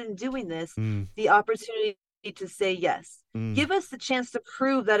interested in doing this the opportunity to say yes. Give us the chance to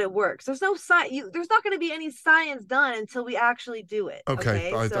prove that it works. There's no science. There's not going to be any science done until we actually do it.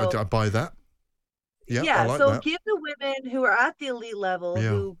 Okay? I buy that. Yeah, I like so that. give the women who are at the elite level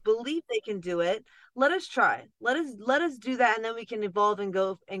who believe they can do it. Let us try. Let us do that, and then we can evolve and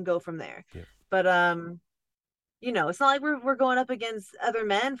go from there. Yeah. But it's not like we're going up against other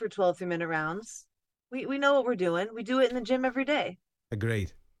men for 12 3-minute rounds. We know what we're doing. We do it in the gym every day.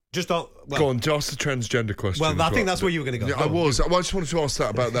 Agreed. Go on, ask the transgender question. Well, I think that's where you were going to go. Yeah, I just wanted to ask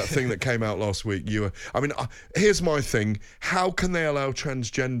that about that thing that came out last week. Here's my thing. How can they allow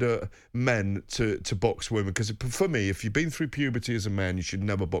transgender men to box women? Because for me, if you've been through puberty as a man, you should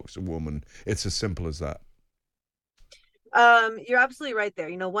never box a woman. It's as simple as that. You're absolutely right there.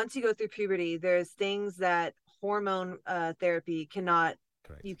 Once you go through puberty, there's things that hormone therapy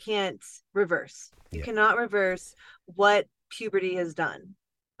you can't reverse. You cannot reverse what puberty has done.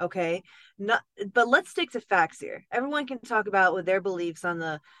 Okay. But let's stick to facts here. Everyone can talk about what their beliefs on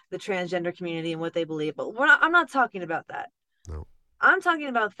the transgender community and what they believe, but I'm not talking about that. No. I'm talking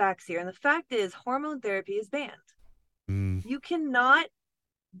about facts here. And the fact is hormone therapy is banned. You cannot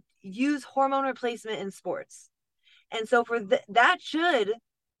use hormone replacement in sports. And so that should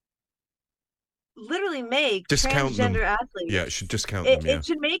literally make discount transgender them. athletes. Yeah, it should discount them. It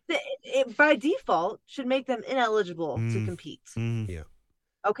should make by default should make them ineligible to compete. Yeah.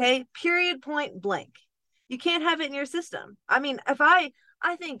 Okay, period, point blank. You can't have it in your system. I mean, if I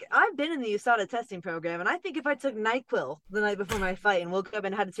I think I've been in the USADA testing program, and I think if I took NyQuil the night before my fight and woke up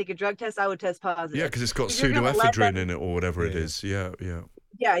and had to take a drug test, I would test positive. Yeah, because it's got 'Cause you're gonna let pseudoephedrine them- in it or whatever it is. Yeah.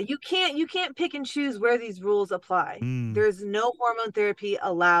 Yeah, you can't pick and choose where these rules apply. There's no hormone therapy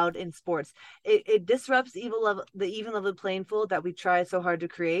allowed in sports. It disrupts the even level playing field that we try so hard to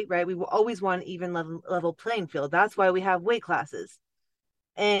create, right? We will always want an even level playing field. That's why we have weight classes.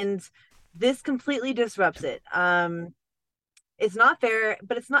 And this completely disrupts it. It's not fair,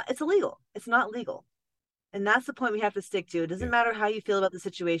 but it's illegal. It's not legal. And that's the point we have to stick to. It doesn't matter how you feel about the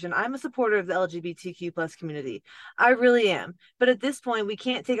situation. I'm a supporter of the LGBTQ plus community. I really am. But at this point, we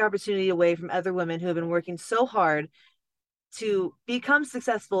can't take opportunity away from other women who have been working so hard to become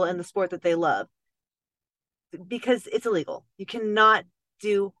successful in the sport that they love, because it's illegal. You cannot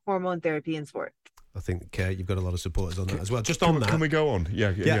do hormone therapy in sport. I think you've got a lot of supporters on that as well. Just on that. Can we go on?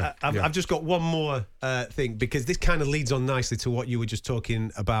 Yeah. I've just got one more thing, because this kind of leads on nicely to what you were just talking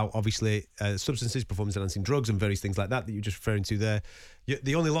about, obviously, substances, performance-enhancing drugs and various things like that you're just referring to there.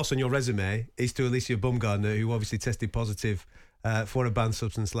 The only loss on your resume is to Alicia Baumgartner, who obviously tested positive for a banned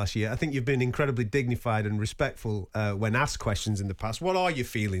substance last year. I think you've been incredibly dignified and respectful when asked questions in the past. What are your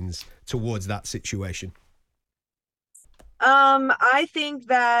feelings towards that situation? I think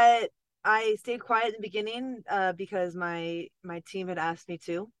that I stayed quiet in the beginning because my team had asked me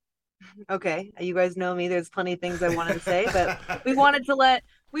to. Okay, you guys know me. There's plenty of things I wanted to say, but we wanted to let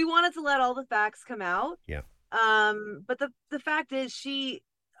all the facts come out. Yeah. But the fact is,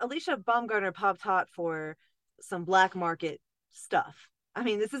 Alicia Baumgartner popped hot for some black market stuff. I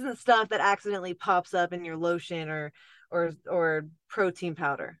mean, this isn't stuff that accidentally pops up in your lotion or protein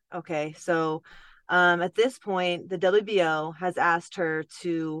powder. Okay, so at this point, the WBO has asked her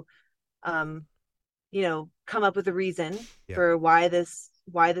to come up with a reason for why this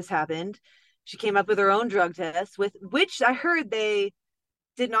happened. She came up with her own drug test, which I heard they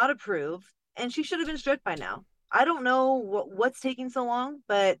did not approve, and she should have been stripped by now. I don't know what's taking so long,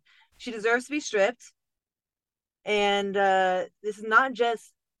 but she deserves to be stripped. And this is not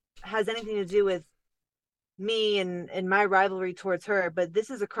just has anything to do with me and my rivalry towards her, but this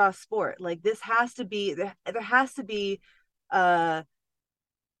is across sport. Like, this has to be there has to be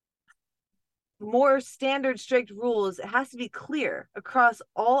more standard, strict rules. It has to be clear across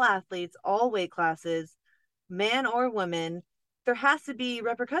all athletes, all weight classes, man or woman. There has to be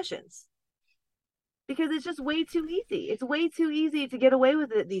repercussions, because it's just way too easy. It's way too easy to get away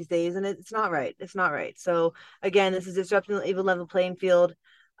with it these days, and it's not right. It's not right. So again, this is disrupting the even level playing field.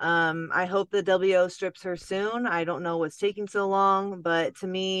 I hope the WO strips her soon. I don't know what's taking so long, but to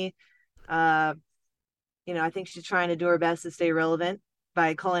me, I think she's trying to do her best to stay relevant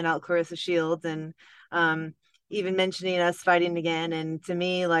by calling out Clarissa Shields and even mentioning us fighting again. And to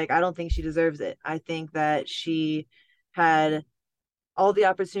me, I don't think she deserves it. I think that she had all the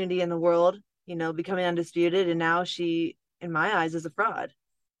opportunity in the world, becoming undisputed, and now she, in my eyes, is a fraud.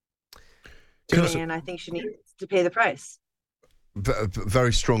 And I think she needs to pay the price.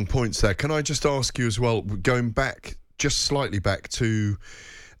 Very strong points there. Can I just ask you as well, going back, just slightly back to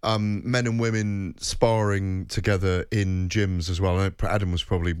men and women sparring together in gyms as well? I know Adam was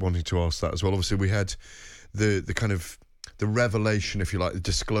probably wanting to ask that as well. Obviously, we had the kind of the revelation, if you like, the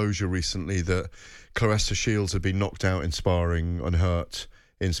disclosure recently that Clarissa Shields had been knocked out in sparring, unhurt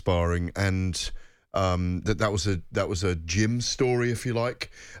in sparring, and that was a gym story, if you like.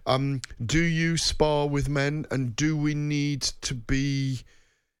 Do you spar with men, and do we need to be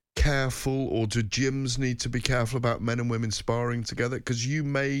careful, or do gyms need to be careful about men and women sparring together? Because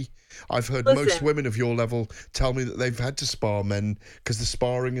I've heard most women of your level tell me that they've had to spar men because the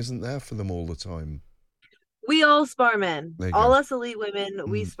sparring isn't there for them all the time. We all spar men. All us elite women,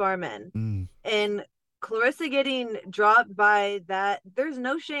 we spar men. And Clarissa getting dropped by that, there's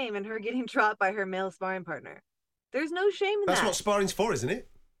no shame in her getting dropped by her male sparring partner. There's no shame in that. That's what sparring's for, isn't it?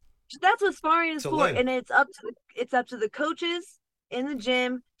 That's what sparring is for. And it's up to the coaches in the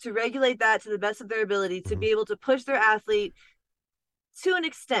gym to regulate that to the best of their ability, to be able to push their athlete to an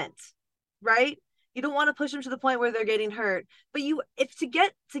extent, right? You don't want to push them to the point where they're getting hurt, but if to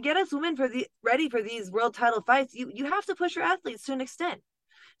get us women ready for these world title fights, you have to push your athletes to an extent.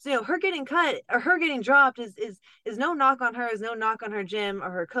 So her getting cut or her getting dropped is no knock on her, is no knock on her gym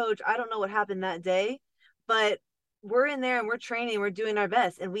or her coach. I don't know what happened that day, but we're in there and we're training, we're doing our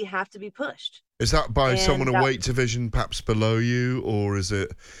best, and we have to be pushed. Is that by someone a weight division perhaps below you, or is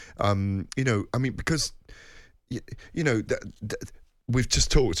it, because we've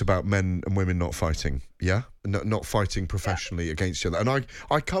just talked about men and women not fighting, yeah? Not fighting professionally against each other. And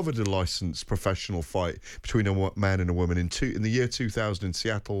I covered a licensed professional fight between a man and a woman in the year 2000 in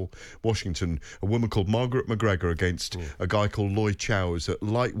Seattle, Washington. A woman called Margaret McGregor against a guy called Lloyd Chow, who was at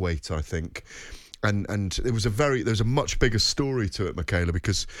lightweight, I think. And there was a much bigger story to it, Michaela,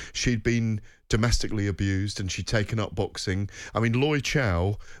 because she'd been domestically abused and she'd taken up boxing. I mean, Lloyd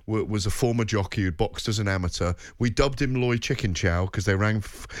Chow was a former jockey who'd boxed as an amateur. We dubbed him Lloyd Chicken Chow because they went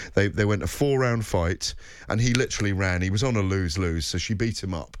a 4-round fight and he literally ran. He was on a lose-lose, so she beat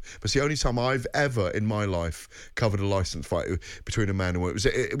him up. But it's the only time I've ever in my life covered a licensed fight between a man and a woman.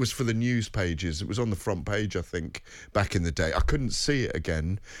 It was for the news pages. It was on the front page, I think, back in the day. I couldn't see it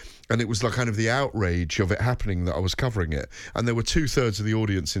again. And it was like kind of the outrage of it happening that I was covering it. And there were 2/3 of the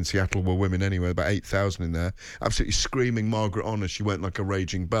audience in Seattle were women anyway, about 8,000 in there, absolutely screaming Margaret on as she went like a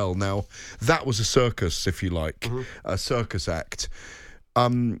raging bell. Now, that was a circus, if you like, a circus act.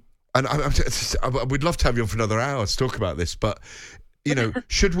 And we'd love to have you on for another hour to talk about this, but, you know,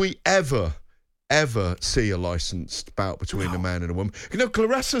 should we ever see a licensed bout between a man and a woman? You know,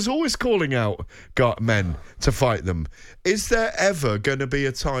 Clarissa's always calling out men to fight them. Is there ever going to be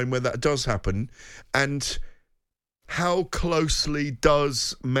a time where that does happen? And how closely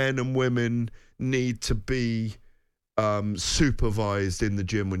does men and women need to be supervised in the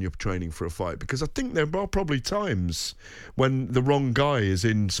gym when you're training for a fight? Because I think there are probably times when the wrong guy is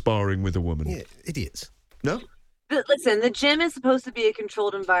in sparring with a woman. Yeah, idiots. No? But listen, the gym is supposed to be a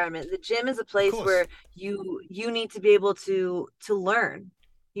controlled environment. The gym is a place where you need to be able to learn.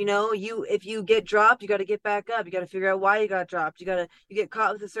 You know, if you get dropped, you got to get back up. You got to figure out why you got dropped. You get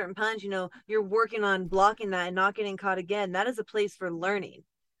caught with a certain punch. You know, you're working on blocking that and not getting caught again. That is a place for learning.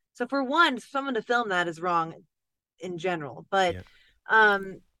 So for one, someone to film that is wrong in general. But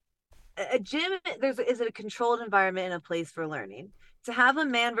a gym is a controlled environment and a place for learning. To have a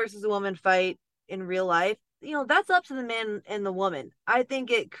man versus a woman fight in real life, you know, that's up to the man and the woman. I think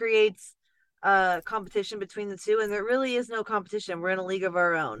it creates competition between the two, and there really is no competition. We're in a league of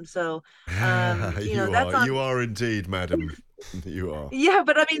our own. So, you are indeed, madam. You are. Yeah,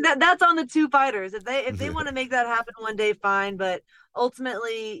 but I mean that's on the two fighters. If they want to make that happen one day, fine. But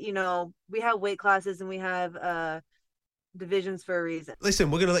ultimately, you know, we have weight classes and we have divisions for a reason. Listen,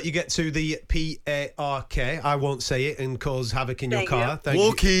 we're going to let you get to the PARK. I won't say it and cause havoc in your car.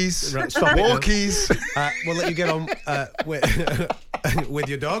 Walkies. Right, stop it. Walkies. We'll let you get on with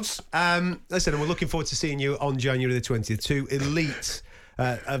your dogs. Listen, and we're looking forward to seeing you on January the 20th. Two elite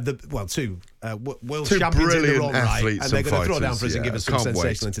world two champions in their own right, athletes and they're going to throw fighters, down for us and give us some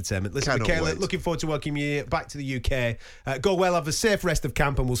sensational entertainment. Listen, Cannot Michaela, wait. looking forward to welcoming you back to the UK. Go well, have a safe rest of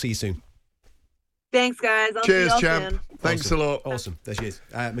camp, and we'll see you soon. Thanks, guys. Cheers, see y'all champ. soon. Thanks a lot. Awesome. There she is.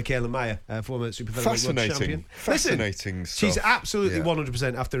 Michaela Meyer, former super featherweight world champion. Fascinating stuff. She's absolutely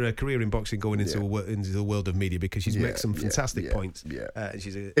 100% after a career in boxing going into the world of media, because she's made some fantastic points. Yeah.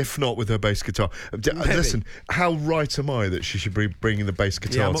 She's if not with her bass guitar. Listen, how right am I that she should be bringing the bass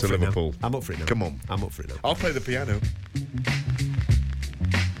guitar to Liverpool? I'm up for it now. Come on. I'm up for it now. I'll play the piano.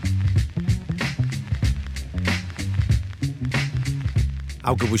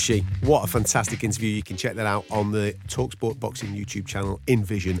 How good was she? What a fantastic interview. You can check that out on the TalkSport Boxing YouTube channel in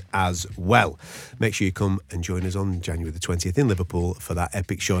Vision as well. Make sure you come and join us on January the 20th in Liverpool for that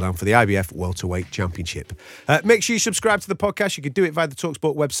epic showdown for the IBF Welterweight Championship. Make sure you subscribe to the podcast. You can do it via the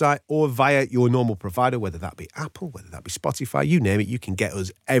TalkSport website or via your normal provider, whether that be Apple, whether that be Spotify, you name it. You can get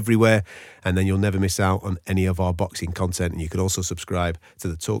us everywhere, and then you'll never miss out on any of our boxing content. And you can also subscribe to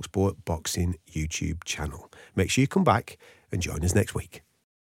the TalkSport Boxing YouTube channel. Make sure you come back and join us next week.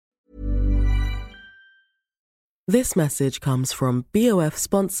 This message comes from BOF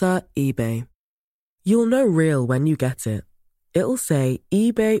sponsor eBay. You'll know real when you get it. It'll say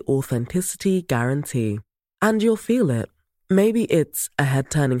eBay Authenticity Guarantee. And you'll feel it. Maybe it's a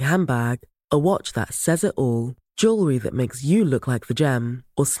head-turning handbag, a watch that says it all, jewelry that makes you look like the gem,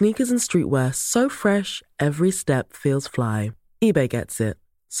 or sneakers and streetwear so fresh every step feels fly. eBay gets it.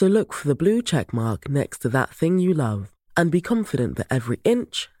 So look for the blue check mark next to that thing you love. And be confident that every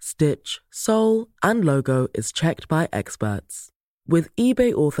inch, stitch, sole, and logo is checked by experts. With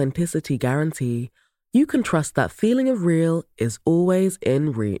eBay Authenticity Guarantee, you can trust that feeling of real is always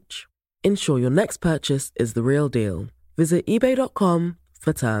in reach. Ensure your next purchase is the real deal. Visit ebay.com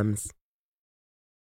for terms.